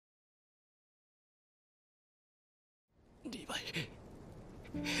リヴァ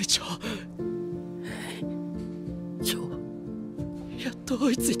イ兵長、やっと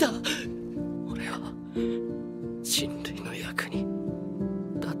追いついた。俺は人類の役に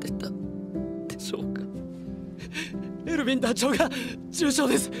立てたでしょうか。エルヴィン団長が重傷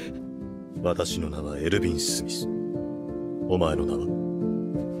です。私の名はエルヴィン・スミス。お前の名は？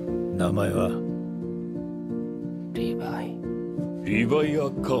名前はリヴァイ。リヴァイ・ア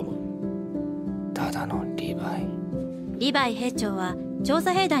ッカーマン。ただのリヴァイ。リヴァイ兵長は調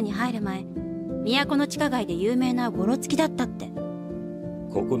査兵団に入る前、都の地下街で有名なゴロつきだったって。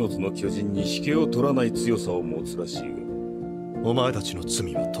9つの巨人に引けを取らない強さを持つらしいが、お前たちの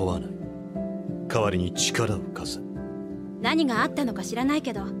罪は問わない。代わりに力を貸せ。何があったのか知らない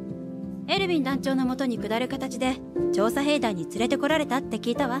けど、エルヴィン団長のもとに下る形で調査兵団に連れてこられたって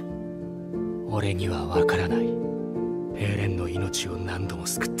聞いたわ。俺にはわからない。エレンの命を何度も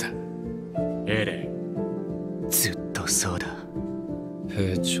救った。エレン。ずっとそうだ。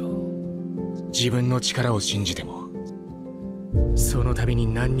兵長、自分の力を信じてもその度に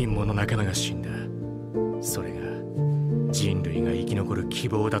何人もの仲間が死んだ。それが人類が生き残る希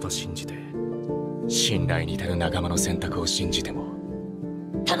望だと信じて、信頼に足る仲間の選択を信じても。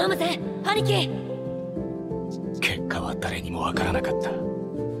頼むぜ兄貴。結果は誰にもわからなかった。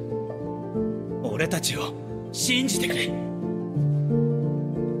俺たちを信じてくれ。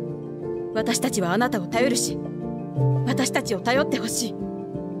私たちはあなたを頼るし、私たちを頼ってほしい。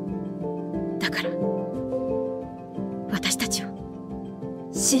だから私たちを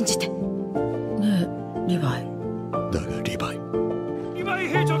信じて。ねえリヴァイ。だがリヴァイ。リヴァイ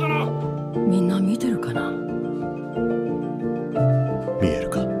兵長殿。みんな見てるかな？見える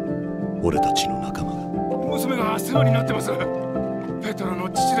か？俺たちの仲間が。娘が世話になってます。ペトラの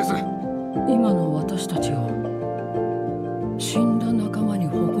父です。今の私たちを死んだ仲間に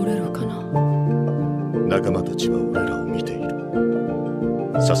誇れるかな？仲間たちは俺らを見ている。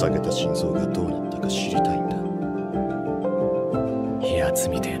捧げた心臓がどうなったか知りたいんだ。奴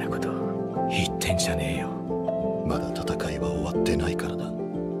みてえなこと言ってんじゃねえよ。まだ戦いは終わってないからだ。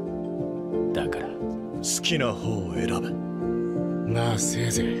だから好きな方を選べ。まあせ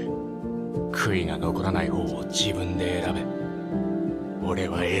いぜい悔いが残らない方を自分で選べ。俺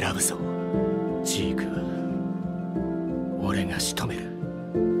は選ぶぞ。ジークは俺が仕留める。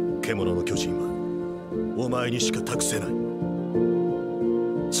獣の巨人はお前にしか託せない。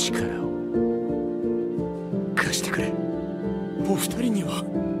力を貸してくれ。お二人には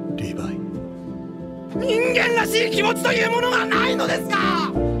リヴァイ。人間らしい気持ちというものがないのですか？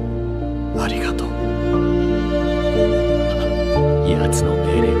ありがとう。奴の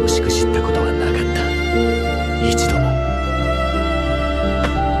命令をしくじったことはなかった。一度も。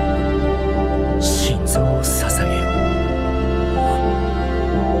心臓を捧げよう。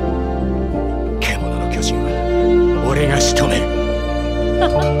獣の巨人は俺が仕留める。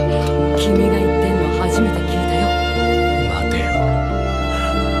君が言ってんの初めて聞いたよ。待てよ。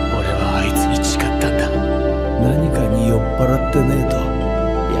俺はあいつに誓ったんだ。何かに酔っ払ってねえと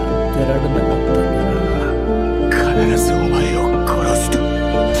やってられなかったんだな。必ずお前を殺すと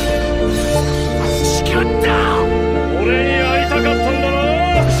誓った。俺に会いたかったんだな。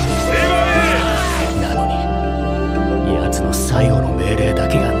なのに奴の最後の命令だ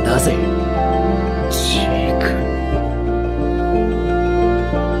けがなぜ。ジーク。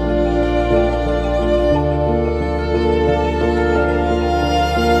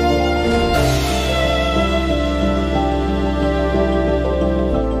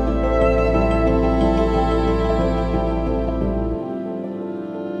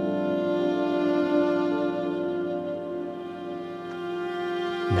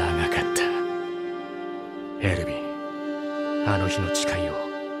長かった。エルヴィン、あの日の誓いを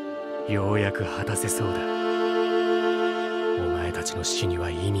ようやく果たせそうだ。お前たちの死には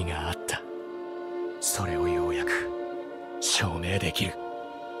意味があった。それをようやく証明できる。